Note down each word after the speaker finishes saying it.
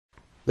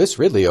This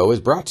Ridley-O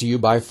is brought to you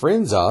by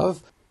friends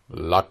of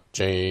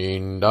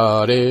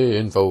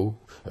blockchain.info.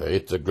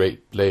 It's a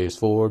great place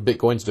for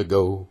Bitcoins to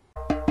go.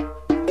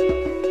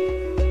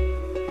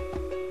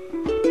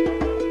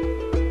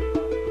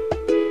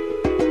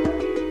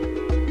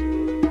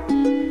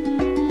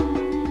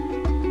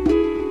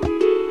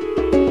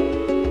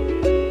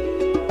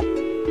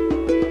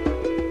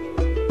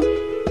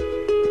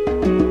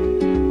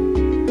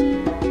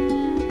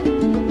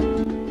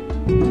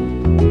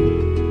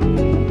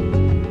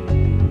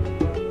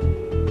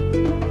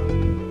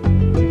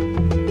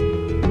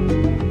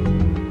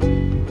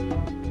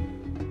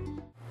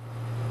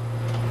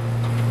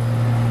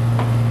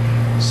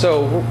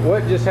 So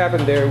what just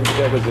happened there?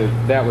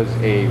 That was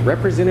a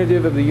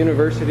representative of the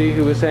university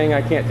who was saying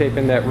I can't tape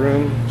in that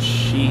room.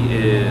 She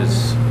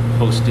is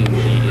hosting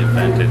the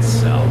event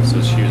itself, so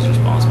she was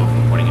responsible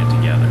for putting it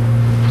together.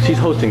 She's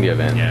hosting the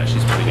event. Yeah,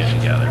 she's putting it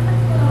together.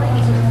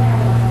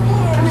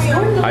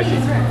 I see.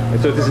 And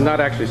so this is not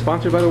actually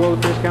sponsored by the World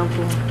Affairs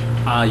Council?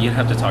 You'd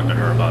have to talk to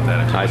her about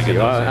that. I see.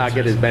 Well, I'll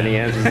get as many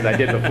answers as I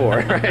did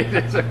before,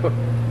 right? So,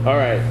 all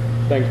right.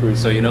 Thanks,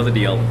 Bruce. So you know the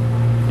deal.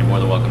 You're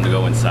more than welcome to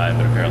go inside,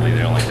 but apparently they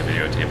don't like the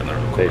videotape and the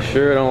recording. They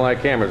sure don't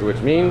like cameras, which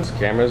means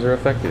cameras are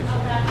effective.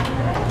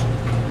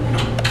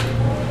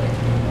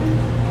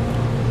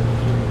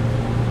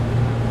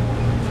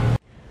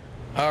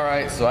 All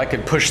right, so I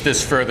could push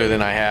this further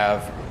than I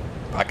have.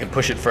 I could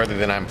push it further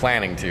than I'm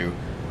planning to.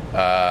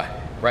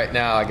 Right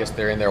now, I guess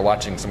they're in there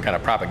watching some kind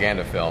of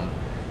propaganda film,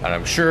 and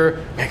I'm sure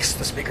makes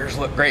the speakers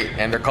look great,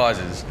 and their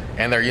causes,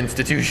 and their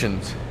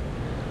institutions.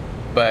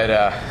 But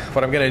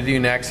what I'm going to do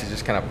next is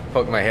just kind of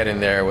poke my head in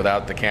there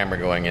without the camera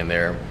going in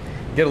there,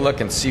 get a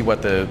look and see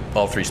what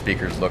all three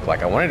speakers look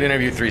like. I wanted to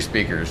interview three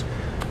speakers,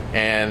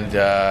 and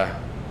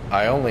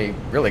I only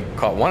really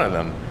caught one of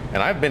them.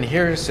 And I've been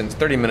here since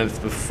 30 minutes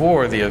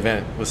before the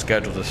event was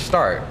scheduled to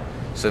start.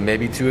 So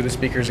maybe two of the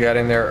speakers got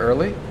in there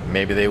early.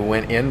 Maybe they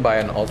went in by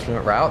an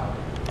alternate route.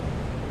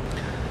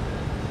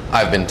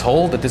 I've been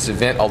told that this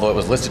event, although it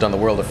was listed on the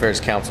World Affairs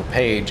Council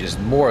page, is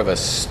more of a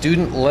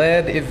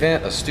student-led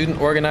event, a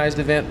student-organized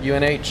event,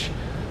 UNH.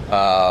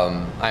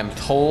 I'm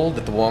told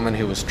that the woman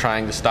who was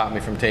trying to stop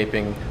me from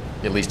taping,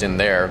 at least in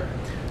there,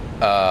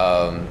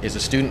 is a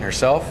student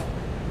herself.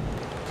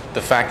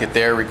 The fact that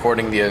they're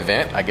recording the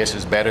event, I guess,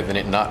 is better than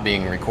it not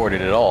being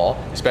recorded at all,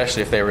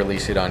 especially if they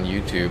release it on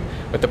YouTube.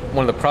 But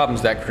one of the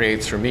problems that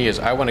creates for me is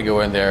I want to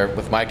go in there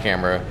with my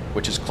camera,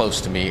 which is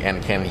close to me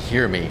and can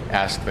hear me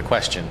ask the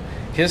question.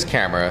 His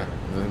camera,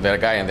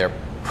 that guy in there,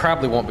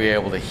 probably won't be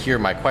able to hear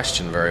my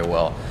question very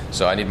well.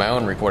 So I need my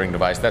own recording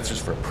device. That's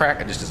just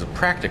just as a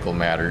practical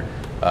matter,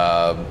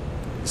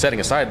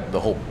 setting aside the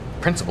whole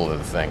principle of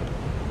the thing.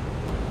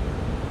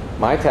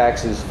 My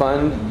taxes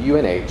fund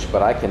UNH,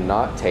 but I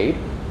cannot tape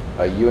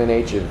a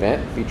UNH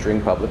event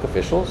featuring public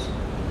officials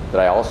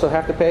that I also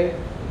have to pay?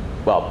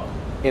 Well,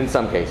 in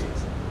some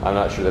cases. I'm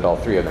not sure that all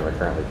three of them are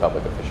currently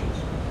public officials.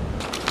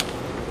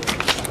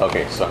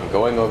 Okay, so I'm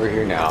going over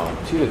here now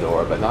to the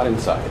door, but not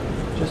inside,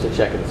 just to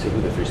check and see who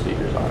the three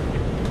speakers are.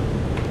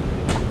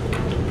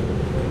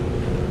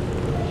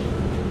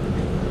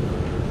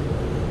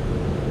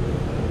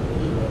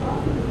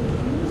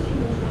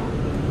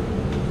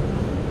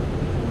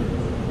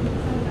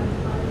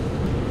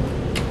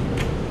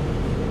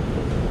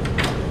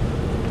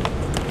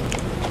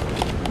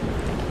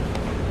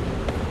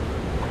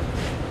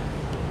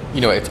 You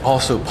know, it's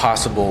also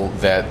possible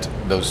that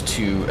those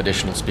two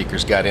additional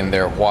speakers got in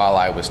there while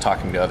I was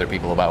talking to other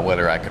people about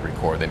whether I could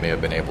record. They may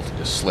have been able to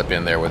just slip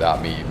in there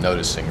without me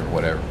noticing or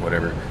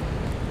whatever.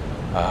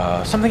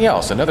 Something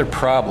else, another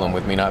problem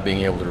with me not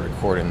being able to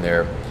record in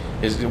there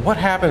is what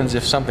happens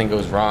if something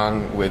goes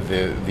wrong with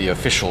the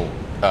official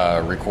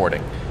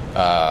recording,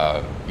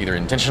 either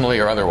intentionally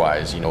or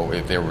otherwise. You know,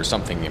 if there was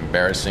something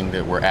embarrassing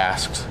that were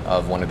asked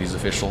of one of these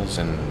officials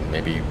and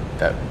maybe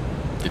that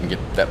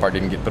part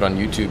didn't get put on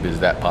YouTube. Is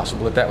that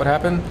possible that would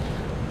happen?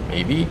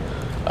 Maybe.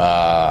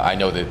 I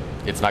know that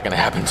it's not going to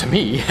happen to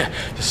me.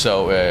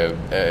 So,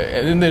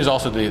 and then there's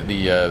also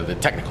the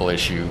technical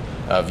issue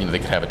of, you know, they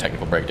could have a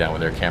technical breakdown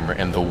with their camera,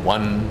 and the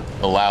one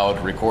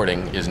allowed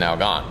recording is now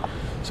gone.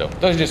 So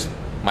those are just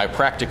my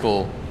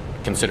practical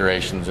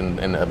considerations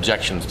and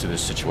objections to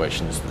this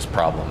situation, this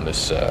problem,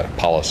 this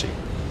policy.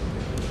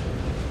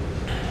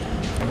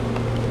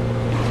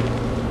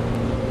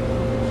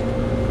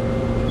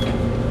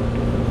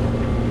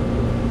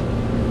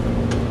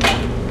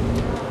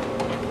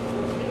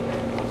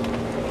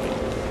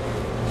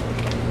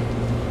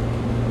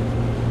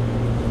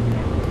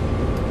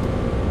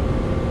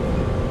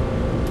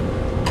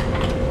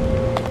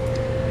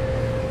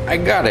 I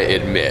gotta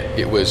admit,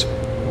 it was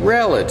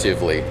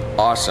relatively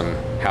awesome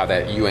how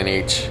that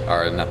UNH,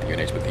 or not the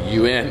UNH, but the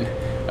UN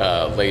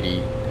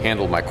lady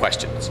handled my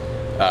questions.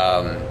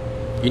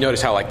 You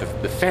notice how, like,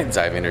 the feds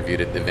I've interviewed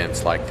at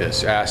events like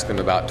this, ask them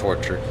about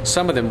torture.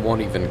 Some of them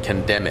won't even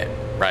condemn it,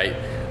 right?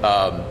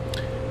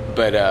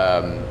 But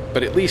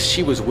at least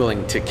she was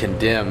willing to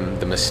condemn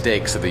the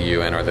mistakes of the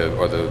UN or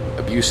the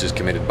abuses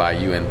committed by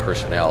UN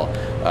personnel.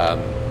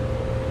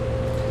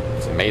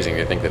 amazing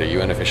to think that a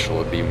UN official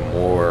would be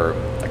more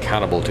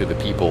accountable to the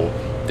people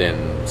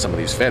than some of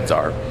these feds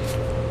are.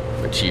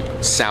 But she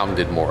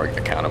sounded more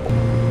accountable.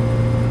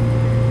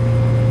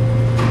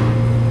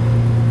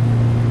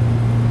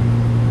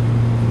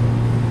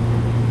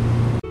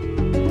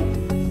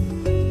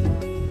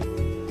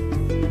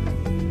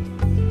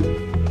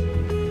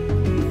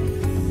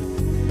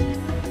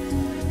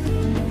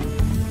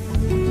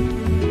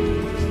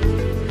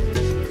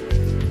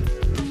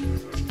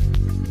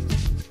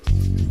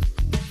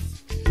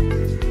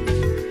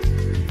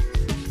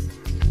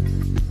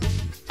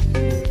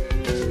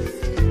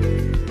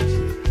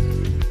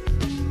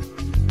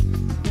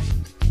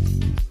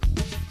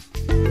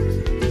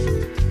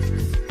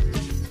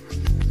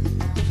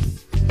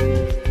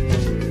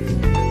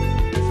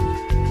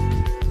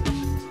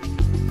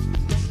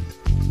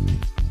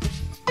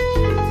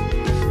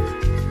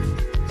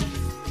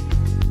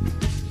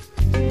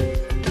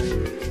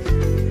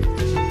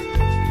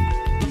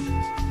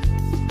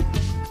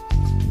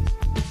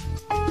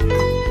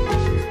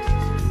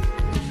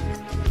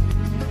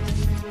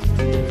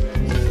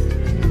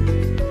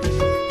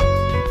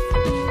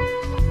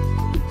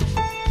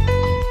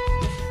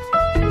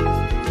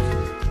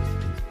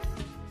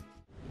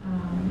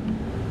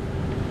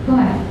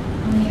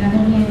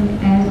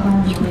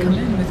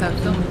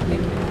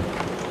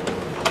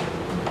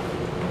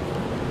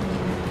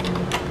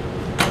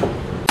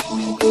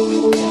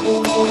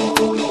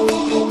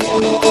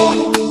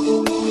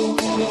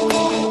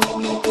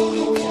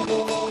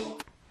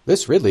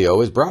 This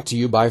Ridley-O is brought to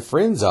you by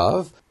friends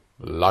of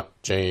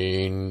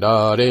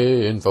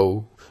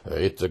blockchain.info.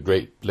 It's a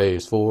great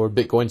place for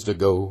Bitcoins to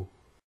go.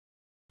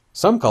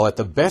 Some call it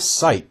the best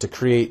site to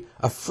create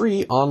a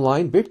free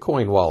online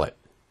Bitcoin wallet.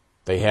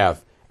 They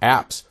have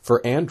apps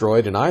for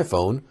Android and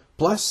iPhone,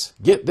 plus,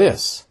 get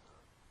this,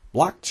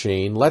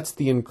 blockchain lets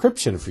the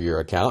encryption for your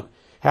account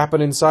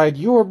happen inside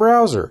your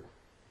browser.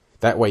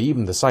 That way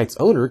even the site's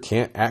owner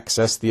can't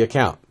access the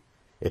account.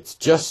 It's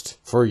just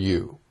for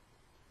you.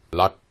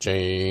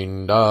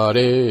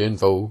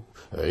 Blockchain.info.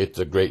 It's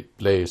a great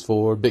place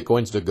for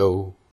Bitcoins to go.